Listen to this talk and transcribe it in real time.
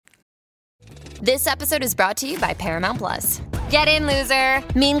This episode is brought to you by Paramount Plus. Get in, loser!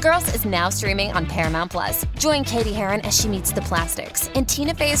 Mean Girls is now streaming on Paramount Plus. Join Katie Heron as she meets the plastics in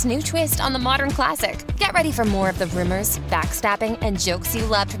Tina Fey's new twist on the modern classic. Get ready for more of the rumors, backstabbing, and jokes you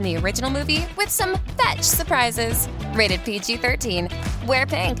loved from the original movie with some fetch surprises. Rated PG-13. Wear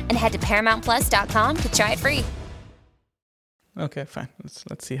pink and head to ParamountPlus.com to try it free. Okay, fine.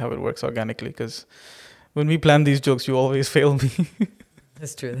 Let's see how it works organically, because when we plan these jokes, you always fail me.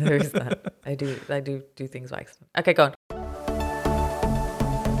 That's true. There is that. I do things by accident. Okay, go on.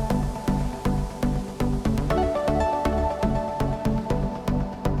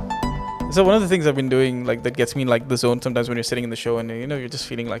 So one of the things I've been doing, like, that gets me in, like, the zone sometimes when you're sitting in the show and, you know, you're just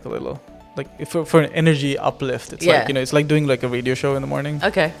feeling like a little, like, for an energy uplift. It's like, you know, it's like doing like a radio show in the morning.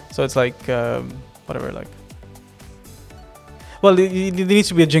 Okay. So it's like, whatever, like, well, there needs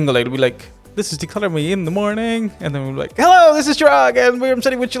to be a jingle. Like, it'll be like, this is Declutter Me in the morning. And then we're like, hello, this is Chirag, and I'm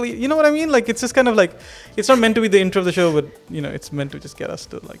sitting with Chili. You know what I mean? Like, it's just kind of like, it's not meant to be the intro of the show, but, you know, it's meant to just get us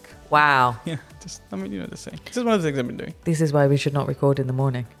to, like. Wow. Yeah, just, I mean, you know, just saying. This is one of the things I've been doing. This is why we should not record in the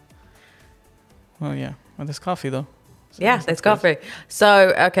morning. Well, yeah. Well, there's coffee, though. So yeah, there's coffee. So,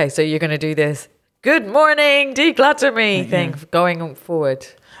 okay, so you're going to do this good morning, declutter me thing going forward.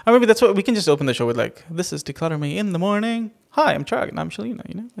 Or maybe that's what we can just open the show with, like, this is Declutter Me in the morning. Hi, I'm Chirag, and I'm Shalina,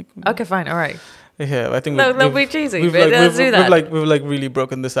 you know? Like, okay, fine, all right. Yeah, I think that'll be cheesy, but let's do that. We've really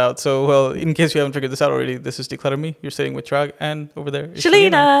broken this out. So, well, in case you haven't figured this out already, this is Declutter Me. You're sitting with Chirag, and over there is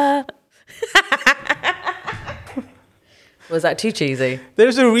Shalina. Was that too cheesy?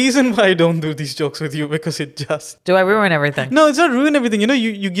 There's a reason why I don't do these jokes with you, because it just... Do I ruin everything? No, it's not ruin everything. You know,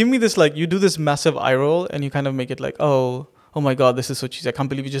 you give me this, like, you do this massive eye roll, and you kind of make it like, oh my God, this is so cheesy. I can't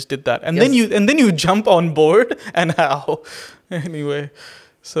believe you just did that. And then you jump on board, and how? Anyway,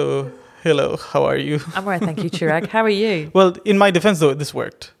 so hello, how are you? I'm all right, thank you, Chirag. How are you? Well, in my defense, though, this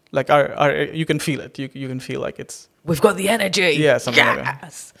worked. Like, our you can feel it. You can feel like it's... We've got the energy. Yeah, something like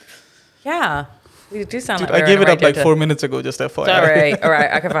that. Yeah. We do sound like I gave it up like 4 minutes ago, just FYI. Sorry. All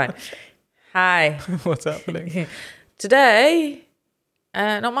right. Okay, fine. Hi. What's happening? Today,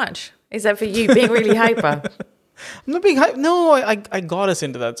 not much. Except for you being really hyper. I'm not being hyper. No, I got us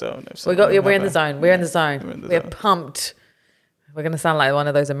into that zone. We're in the zone. We're in the zone. We're pumped. We're going to sound like one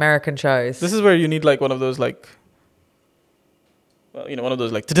of those American shows. This is where you need like one of those like, well, you know, one of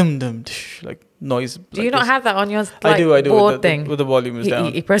those like dum like noise. Do you not have that on your like, I do board thing? With the volume is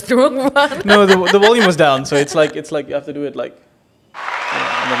down. You pressed the wrong one. No, the volume was down, so it's like you have to do it like,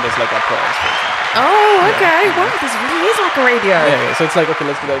 and then there's like applause. Oh, okay. Yeah. Wow, this really is like a radio. Yeah. So it's like, okay,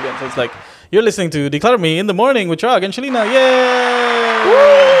 let's do that again. So it's like, you're listening to Declutter Me in the morning with Chirag and Shalina. Yay!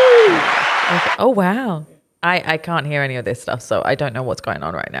 Woo! Okay. Oh wow. I can't hear any of this stuff, so I don't know what's going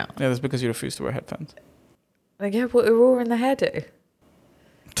on right now. Yeah, that's because you refuse to wear headphones. Like, yeah, what we're in the hairdo.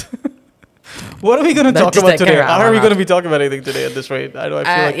 What are we going to talk about today? How are we going to be talking about anything today at this rate? I feel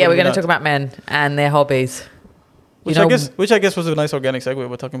like we're going to talk about men and their hobbies. Which I guess was a nice organic segue.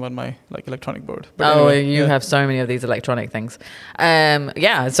 We're talking about my like electronic board. But anyway, you have so many of these electronic things. So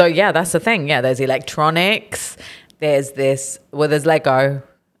that's the thing. Yeah, there's electronics. There's there's Lego.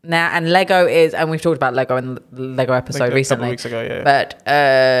 Now, and Lego is, and we've talked about Lego in the Lego episode like recently. A couple weeks ago, yeah. But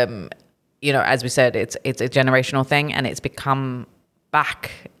you know, as we said, it's a generational thing, and it's become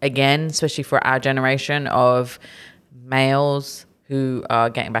back again, especially for our generation of males who are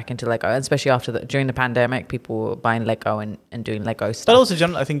getting back into Lego, and especially during the pandemic, people were buying Lego and doing Lego stuff. But also,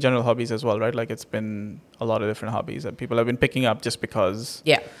 I think general hobbies as well, right? Like it's been a lot of different hobbies that people have been picking up just because.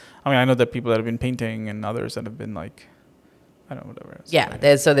 Yeah. I mean, I know that people that have been painting and others that have been like, I don't know, whatever. Yeah,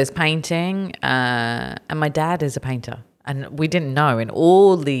 there's painting, and my dad is a painter. And we didn't know, in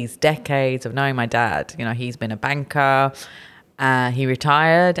all these decades of knowing my dad, you know, he's been a banker, he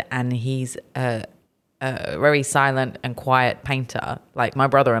retired, and he's a very silent and quiet painter. Like my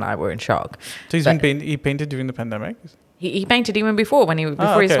brother and I were in shock. So he painted during the pandemic? He painted even before when he when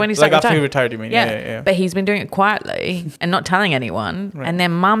he started like after he retired, you mean? Yeah. But he's been doing it quietly and not telling anyone. Right. And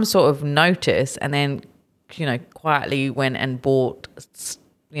then mum sort of noticed, and then, you know, quietly went and bought,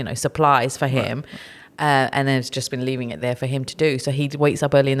 you know, supplies for him. Right. And then it's just been leaving it there for him to do. So he wakes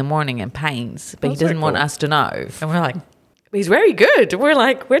up early in the morning and paints, but he doesn't want us to know. And we're like, he's very good. We're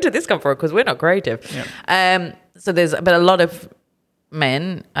like, where did this come from? Because we're not creative. Yeah. But a lot of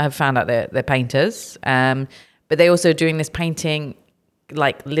men have found out they're painters. But they're also doing this painting,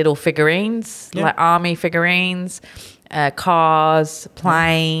 like little figurines, like army figurines, cars,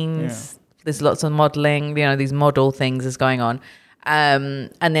 planes. Yeah. There's lots of modeling, you know, these model things is going on.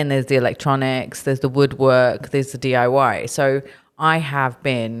 And then there's the electronics, there's the woodwork, there's the DIY. So I have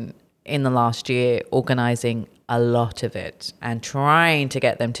been in the last year organizing a lot of it and trying to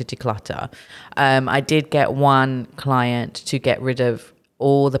get them to declutter. I did get one client to get rid of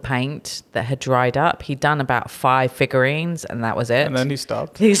all the paint that had dried up. He'd done about 5 figurines and that was it. And then he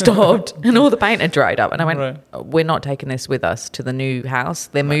stopped. He stopped and all the paint had dried up. And I went, Right. we're not taking this with us to the new house.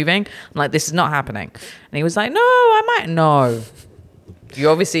 They're moving. I'm like, this is not happening. And he was like, no, I might. No. You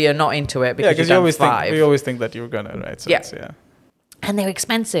obviously are not into it because you you've always done 5. think, we always think that you're gonna, right? So Yeah. it's, yeah. And they're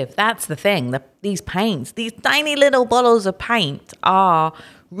expensive. That's the thing. These paints, these tiny little bottles of paint are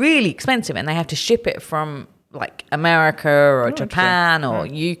really expensive and they have to ship it from like America or Japan or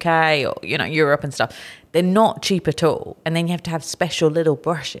UK or, you know, Europe and stuff. They're not cheap at all. And then you have to have special little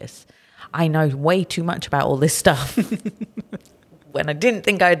brushes. I know way too much about all this stuff when I didn't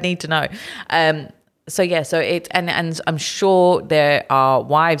think I'd need to know. So it and I'm sure there are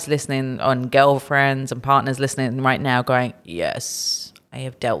wives listening and girlfriends and partners listening right now going, yes, I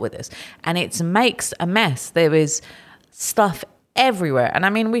have dealt with this. And it makes a mess. There is stuff everywhere. And I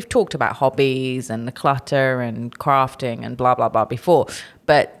mean, we've talked about hobbies and the clutter and crafting and blah, blah, blah before.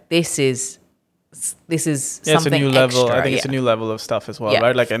 But this is something It's a new level. extra, I think it's a new level of stuff as well, Yeah.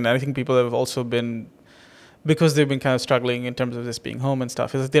 right? Like, and I think people have also been, because they've been kind of struggling in terms of this being home and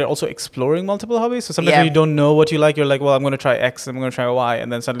stuff, is that they're also exploring multiple hobbies. So sometimes Yeah. when you don't know what you like, you're like, well, I'm going to try X, I'm going to try Y,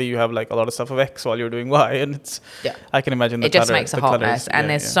 and then suddenly you have like a lot of stuff of X while you're doing Y, and it's, Yeah. I can imagine It just makes a hot mess. And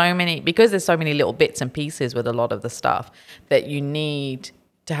there's so so many, because there's so many little bits and pieces with a lot of the stuff that you need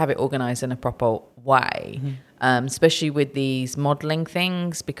to have it organized in a proper way, especially with these modeling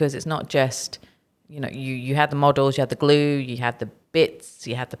things, because it's not just, you know, you had the models, you had the glue, you had the bits,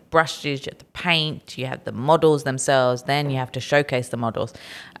 you had the brushes, you had the paint, you had the models themselves, then you have to showcase the models.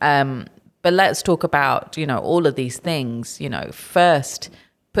 But let's talk about, you know, all of these things, you know, first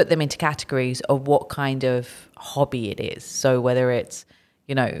put them into categories of what kind of hobby it is. So whether it's,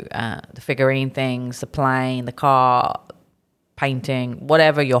 you know, the figurine things, the plane, the car, painting,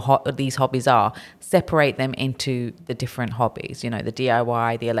 whatever these hobbies are, separate them into the different hobbies, you know, the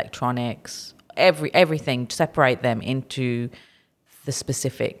DIY, the electronics, everything, separate them into the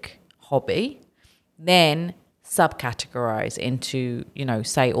specific hobby, then subcategorize into, you know,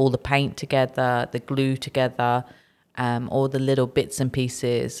 say all the paint together, the glue together, all the little bits and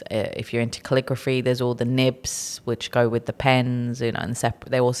pieces. If you're into calligraphy, there's all the nibs which go with the pens, you know, and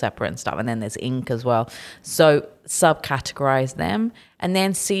they're all separate and stuff. And then there's ink as well. So subcategorize them and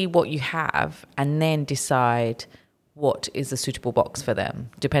then see what you have and then decide what is a suitable box for them,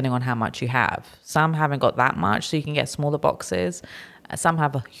 depending on how much you have. Some haven't got that much, so you can get smaller boxes. Some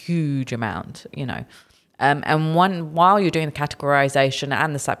have a huge amount, you know. And while you're doing the categorization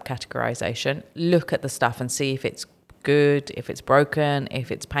and the subcategorization, look at the stuff and see if it's good, if it's broken,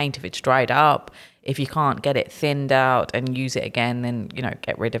 if it's paint, if it's dried up. If you can't get it thinned out and use it again, then, you know,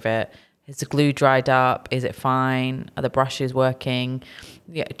 get rid of it. Is the glue dried up? Is it fine? Are the brushes working?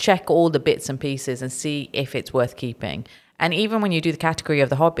 Yeah, check all the bits and pieces and see if it's worth keeping. And even when you do the category of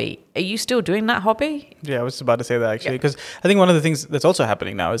the hobby, are you still doing that hobby? Yeah, I was about to say that actually, because I think one of the things that's also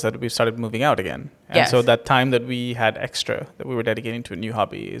happening now is that we've started moving out again. And Yes. so that time that we had extra that we were dedicating to a new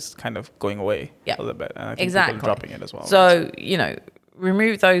hobby is kind of going away Yeah. a little bit. And I think Exactly. people are dropping it as well. So, you know,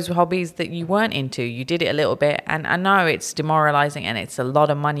 remove those hobbies that you weren't into. You did it a little bit, and I know it's demoralizing and it's a lot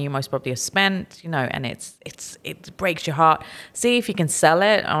of money you most probably have spent, you know, and it breaks your heart. See if you can sell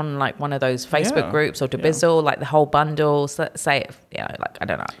it on like one of those Facebook groups or Dubizzle, like the whole bundle. Say it, you know, like I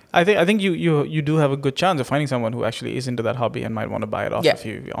don't know. I think you do have a good chance of finding someone who actually is into that hobby and might want to buy it off of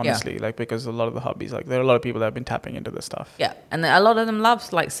you, honestly. Like, because a lot of the hobbies, like there are a lot of people that have been tapping into this stuff. Yeah, and a lot of them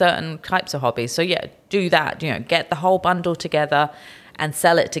love like certain types of hobbies. So yeah, do that. You know, get the whole bundle together and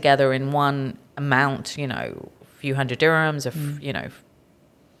sell it together in one amount. You know, a few hundred dirhams, you know,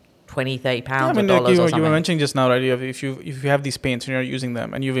 20, 30 pounds or dollars or something. You were mentioning just now, right? If you have these paints and you're using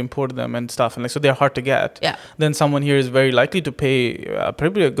them and you've imported them and stuff, and like, so they're hard to get. Yeah. Then someone here is very likely to pay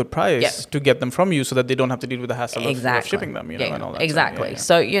probably a good price to get them from you, so that they don't have to deal with the hassle of shipping them, you know, and all that. Exactly.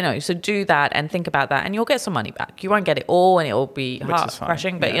 So, you know, so do that and think about that, and you'll get some money back. You won't get it all, and it will be heart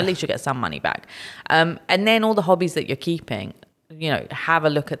crushing, but at least you get some money back. And then all the hobbies that you're keeping, you know, have a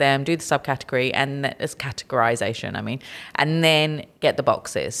look at them, do the subcategory and it's categorization, I mean, and then get the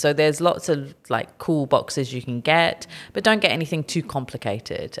boxes. So there's lots of like cool boxes you can get, but don't get anything too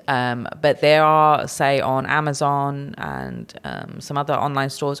complicated. But there are, say, on Amazon and some other online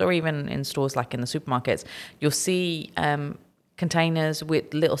stores, or even in stores like in the supermarkets, you'll see containers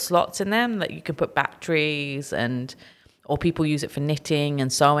with little slots in them that you can put batteries and or people use it for knitting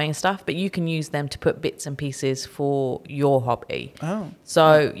and sewing and stuff, but you can use them to put bits and pieces for your hobby.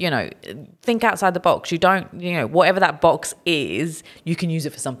 So, think outside the box. You don't, whatever that box is, you can use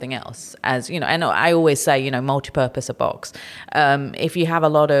it for something else, as, and I always say, multi-purpose a box. If you have a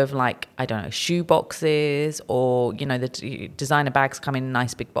lot of shoe boxes, or, the designer bags come in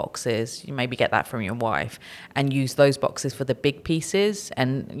nice big boxes, you maybe get that from your wife and use those boxes for the big pieces.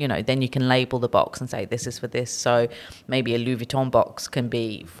 And, then you can label the box and say, this is for this. So maybe a Louis Vuitton box can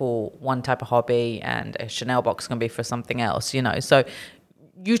be for one type of hobby and a Chanel box can be for something else, So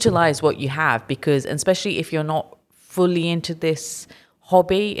utilize what you have, because especially if you're not fully into this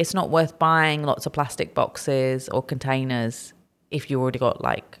hobby, it's not worth buying lots of plastic boxes or containers if you already got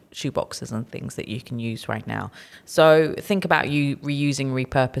shoe boxes and things that you can use right now. So think about you reusing,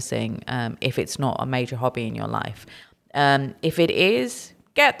 repurposing if it's not a major hobby in your life. If it is,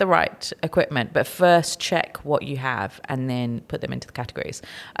 get the right equipment, but first check what you have and then put them into the categories.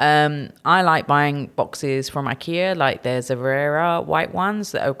 I like buying boxes from IKEA, there's a Verera white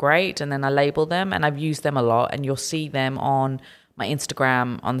ones that are great, and then I label them, and I've used them a lot, and you'll see them on my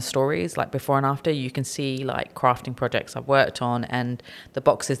Instagram on the stories, before and after. You can see crafting projects I've worked on and the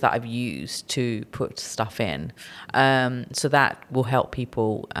boxes that I've used to put stuff in. So that will help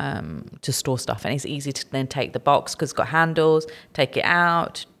people to store stuff, and it's easy to then take the box because it's got handles, take it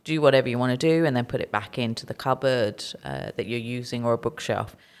out, do whatever you want to do, and then put it back into the cupboard that you're using, or a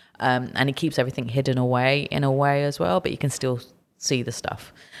bookshelf. And it keeps everything hidden away in a way as well, but you can still see the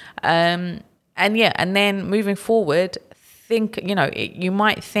stuff. And then moving forward, you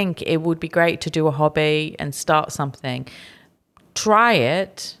might think it would be great to do a hobby and start something. Try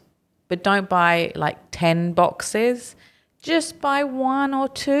it, but don't buy 10 boxes. Just buy 1 or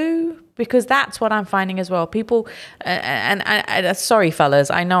 2, because that's what I'm finding as well. People, and sorry, fellas,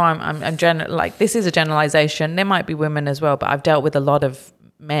 I know I'm this is a generalization. There might be women as well, but I've dealt with a lot of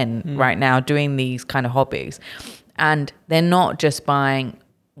men right now doing these kind of hobbies, and they're not just buying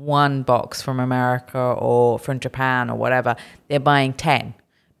 1 box from America or from Japan or whatever. They're buying 10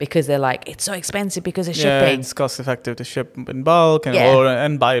 because they're it's so expensive because of shipping. It's cost effective to ship in bulk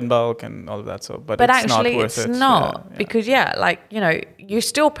and buy in bulk and all of that. So, but it's actually, not worth it. It's not because you're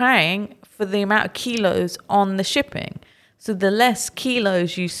still paying for the amount of kilos on the shipping. So the less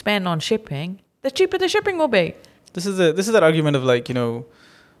kilos you spend on shipping, the cheaper the shipping will be. This is that argument of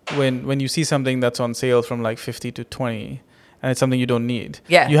when you see something that's on sale from 50 to 20. And it's something you don't need.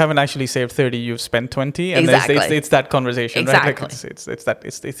 Yeah. You haven't actually saved 30, you've spent 20. And exactly. it's that conversation, exactly.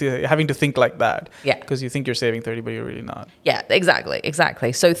 right? It's having to think like that. Yeah. Because you think you're saving 30, but you're really not. Yeah,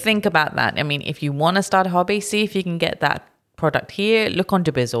 exactly. So think about that. I mean, if you want to start a hobby, see if you can get that product here. Look on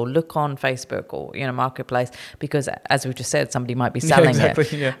Dubizzle, look on Facebook or, Marketplace, because as we just said, somebody might be selling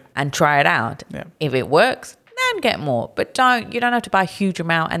it. And try it out. Yeah. If it works, then get more, but you don't have to buy a huge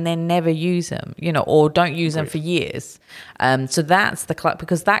amount and then never use them, or don't use them for years. So that's the clutter,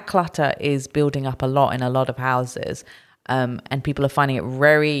 because that clutter is building up a lot in a lot of houses, and people are finding it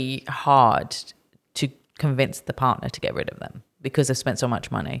very hard to convince the partner to get rid of them because they've spent so much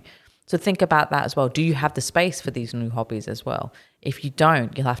money. So think about that as well. Do you have the space for these new hobbies as well? If you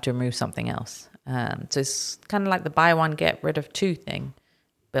don't, you'll have to remove something else. So it's kind of like the buy one, get rid of 2 thing,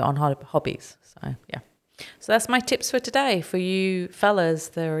 but on hobbies. So yeah. So that's my tips for today for you fellas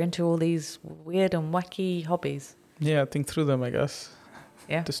that are into all these weird and wacky hobbies. Yeah, think through them, I guess.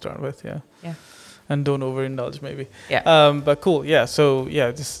 Yeah. To start with, yeah. Yeah. And don't overindulge, maybe. Yeah. But cool, yeah. So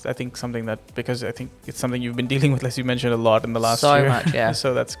yeah, this I think something that, because I think it's something you've been dealing with, as you mentioned, a lot in the last year. So much, yeah.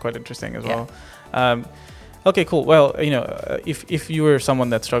 So that's quite interesting as well. Okay, cool. Well, if you were someone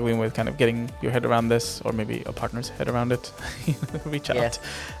that's struggling with kind of getting your head around this, or maybe a partner's head around it, reach out.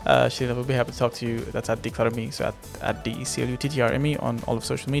 Sheila will be happy to talk to you. That's at Declutterme, so at DECLUTTRME on all of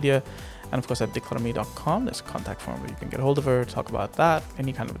social media. And of course at declutterme.com, there's a contact form where you can get a hold of her, talk about that,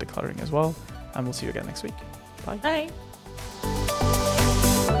 any kind of decluttering as well. And we'll see you again next week. Bye. Bye.